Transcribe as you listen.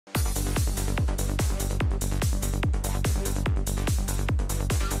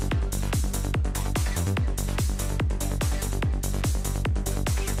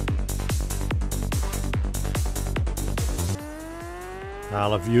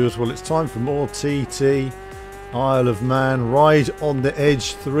Hello viewers, well it's time for more TT Isle of Man Ride on the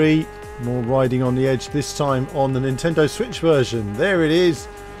Edge 3. More riding on the edge, this time on the Nintendo Switch version. There it is,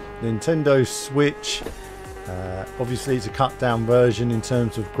 Nintendo Switch. Obviously it's a cut down version in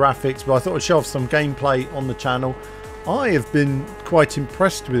terms of graphics, but I thought I'd show off some gameplay on the channel. I have been quite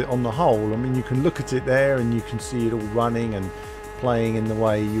impressed with it on the whole. I mean, you can look at it there and you can see it all running and playing in the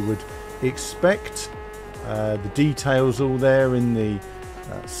way you would expect. The details all there in the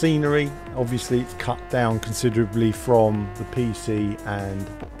scenery. Obviously it's cut down considerably from the PC and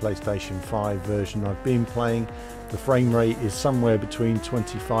PlayStation 5 version I've been playing. The frame rate is somewhere between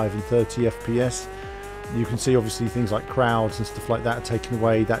 25 and 30 FPS. You can see obviously things like crowds and stuff like that are taken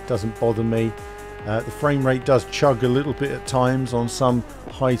away. That doesn't bother me. The frame rate does chug a little bit at times on some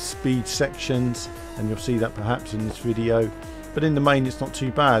high speed sections, and you'll see that perhaps in this video, but in the main it's not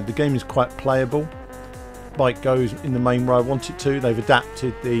too bad. The game is quite playable. Bike goes in the main where I want it to. They've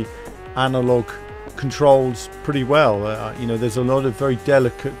adapted the analog controls pretty well. You know, there's a lot of very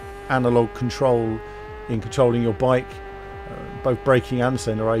delicate analog control in controlling your bike, both braking and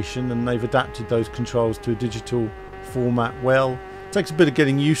acceleration, and they've adapted those controls to a digital format well. It takes a bit of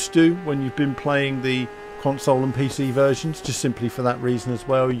getting used to when you've been playing the console and PC versions, just simply for that reason as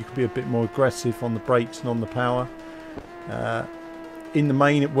well. You can be a bit more aggressive on the brakes and on the power. In the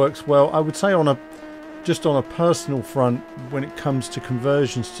main it works well. I would say just on a personal front, when it comes to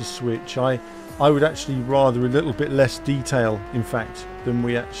conversions to Switch, I would actually rather a little bit less detail, in fact, than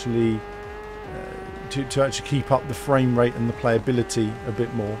we actually to actually keep up the frame rate and the playability a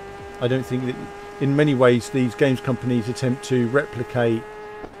bit more. I don't think that in many ways these games companies attempt to replicate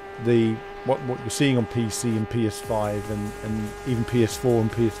what you're seeing on PC and PS5 and even PS4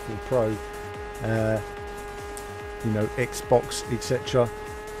 and PS4 Pro, you know, Xbox, etc.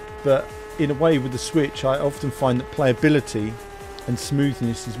 But in a way with the Switch, I often find that playability and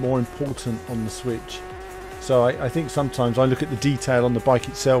smoothness is more important on the Switch. So I think sometimes I look at the detail on the bike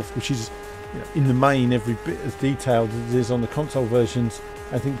itself, which is, you know, in the main every bit as detailed as it is on the console versions.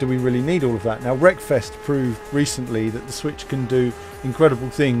 I think, do we really need all of that? Now Wreckfest proved recently that the Switch can do incredible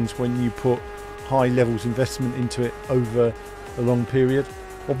things when you put high levels investment into it over a long period.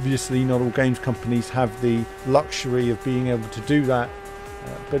 Obviously not all games companies have the luxury of being able to do that,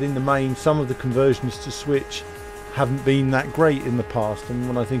 but in the main some of the conversions to Switch haven't been that great in the past. And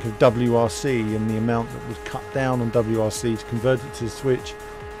when I think of WRC and the amount that was cut down on WRC to convert it to the Switch,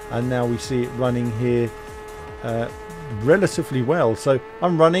 and now we see it running here relatively well. So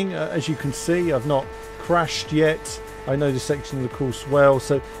I'm running, as you can see, I've not crashed yet. I know this section of the course well,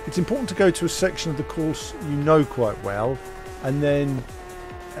 so it's important to go to a section of the course you know quite well, and then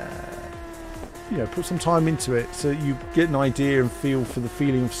you know, put some time into it so you get an idea and feel for the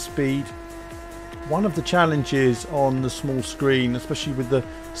feeling of speed. One of the challenges on the small screen, especially with the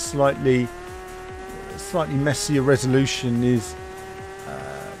slightly messier resolution, is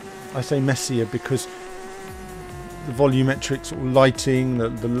I say messier because the volumetric sort of lighting,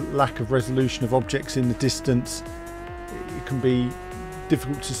 the lack of resolution of objects in the distance, it can be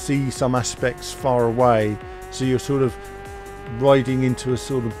difficult to see some aspects far away, so you're sort of riding into a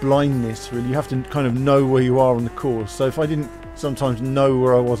sort of blindness really. You have to kind of know where you are on the course. So if I didn't sometimes know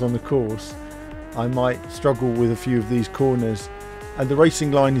where I was on the course, I might struggle with a few of these corners, and the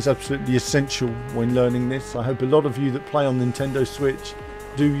racing line is absolutely essential when learning this. I hope a lot of you that play on Nintendo Switch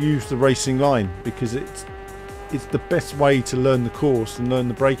do use the racing line, because it's the best way to learn the course and learn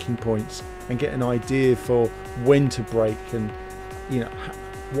the braking points and get an idea for when to brake and, you know,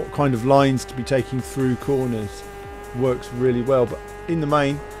 what kind of lines to be taking through corners. Works really well. But in the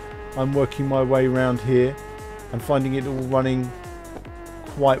main, I'm working my way around here and finding it all running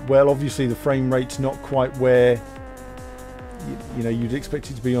quite well. Obviously the frame rate's not quite where you know you'd expect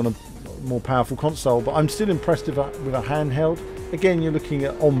it to be on a more powerful console, but I'm still impressed with a handheld. Again, you're looking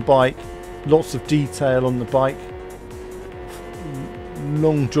at on bike, lots of detail on the bike,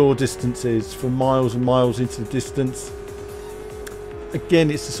 long draw distances for miles and miles into the distance.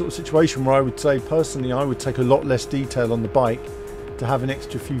 Again, it's the sort of situation where I would say personally I would take a lot less detail on the bike to have an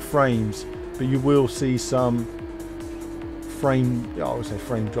extra few frames, but you will see some frame, I would say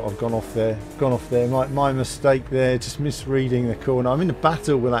frame drop. I've gone off there, my mistake there, just misreading the corner. I'm in a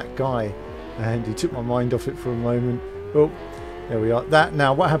battle with that guy and he took my mind off it for a moment. Oh, there we are.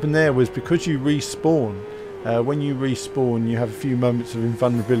 Now what happened there was, because you respawn, when you respawn you have a few moments of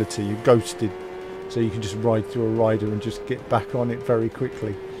invulnerability, you're ghosted, so you can just ride through a rider and just get back on it very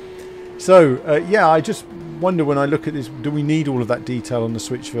quickly. So yeah, I just wonder when I look at this, do we need all of that detail on the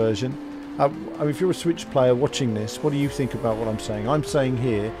Switch version? I mean, if you're a Switch player watching this, what do you think about what I'm saying? I'm saying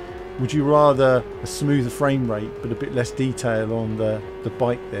here Would you rather a smoother frame rate but a bit less detail on the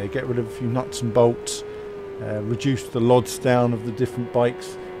bike there? Get rid of a few nuts and bolts, reduce the LODs down of the different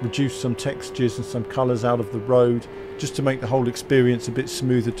bikes, reduce some textures and some colours out of the road, just to make the whole experience a bit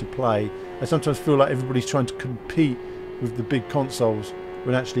smoother to play. I sometimes feel like everybody's trying to compete with the big consoles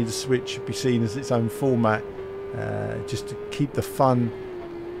when actually the Switch should be seen as its own format, just to keep the fun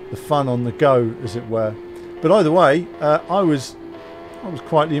on the go, as it were. But either way, I was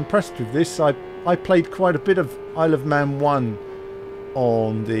quietly impressed with this. I played quite a bit of Isle of Man 1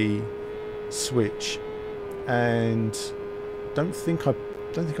 on the Switch, and don't think I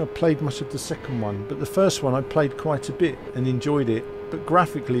played much of the second one, but the first one I played quite a bit and enjoyed it. But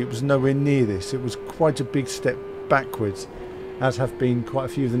graphically, it was nowhere near this. It was quite a big step backwards, as have been quite a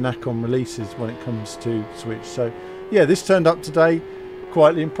few of the Nacon releases when it comes to Switch. So yeah, this turned up today,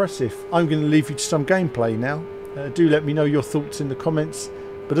 quietly impressive. I'm going to leave you to some gameplay now. Do let me know your thoughts in the comments,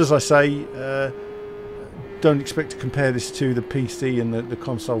 but as I say, don't expect to compare this to the PC and the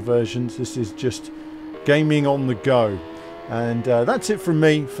console versions. This is just gaming on the go. And that's it from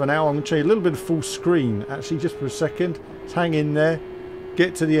me for now. I'm going to show you a little bit of full screen, actually, just for a second. Let's hang in there,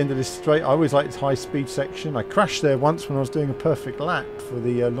 get to the end of this straight. I always like this high speed section. I crashed there once when I was doing a perfect lap for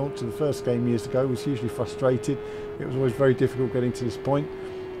the launch of the first game years ago. I was hugely frustrated. It was always very difficult getting to this point.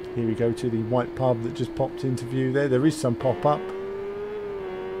 Here we go to the white pub that just popped into view there. There is some pop-up.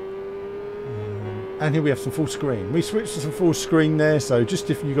 And here we have some full screen. We switched to some full screen there, so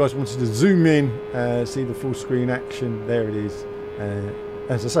just if you guys wanted to zoom in, see the full screen action, there it is.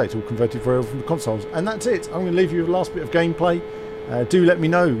 As I say, it's all converted very well from the consoles. And that's it. I'm going to leave you with the last bit of gameplay. Do let me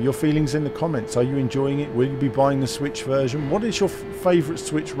know your feelings in the comments. Are you enjoying it? Will you be buying the Switch version? What is your favourite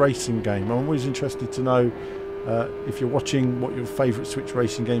Switch racing game? I'm always interested to know if you're watching what your favourite Switch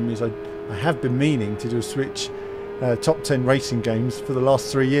racing game is. I have been meaning to do a Switch top 10 racing games for the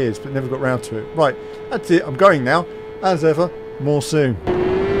last 3 years, but never got round to it. Right, that's it. I'm going now. As ever, more soon.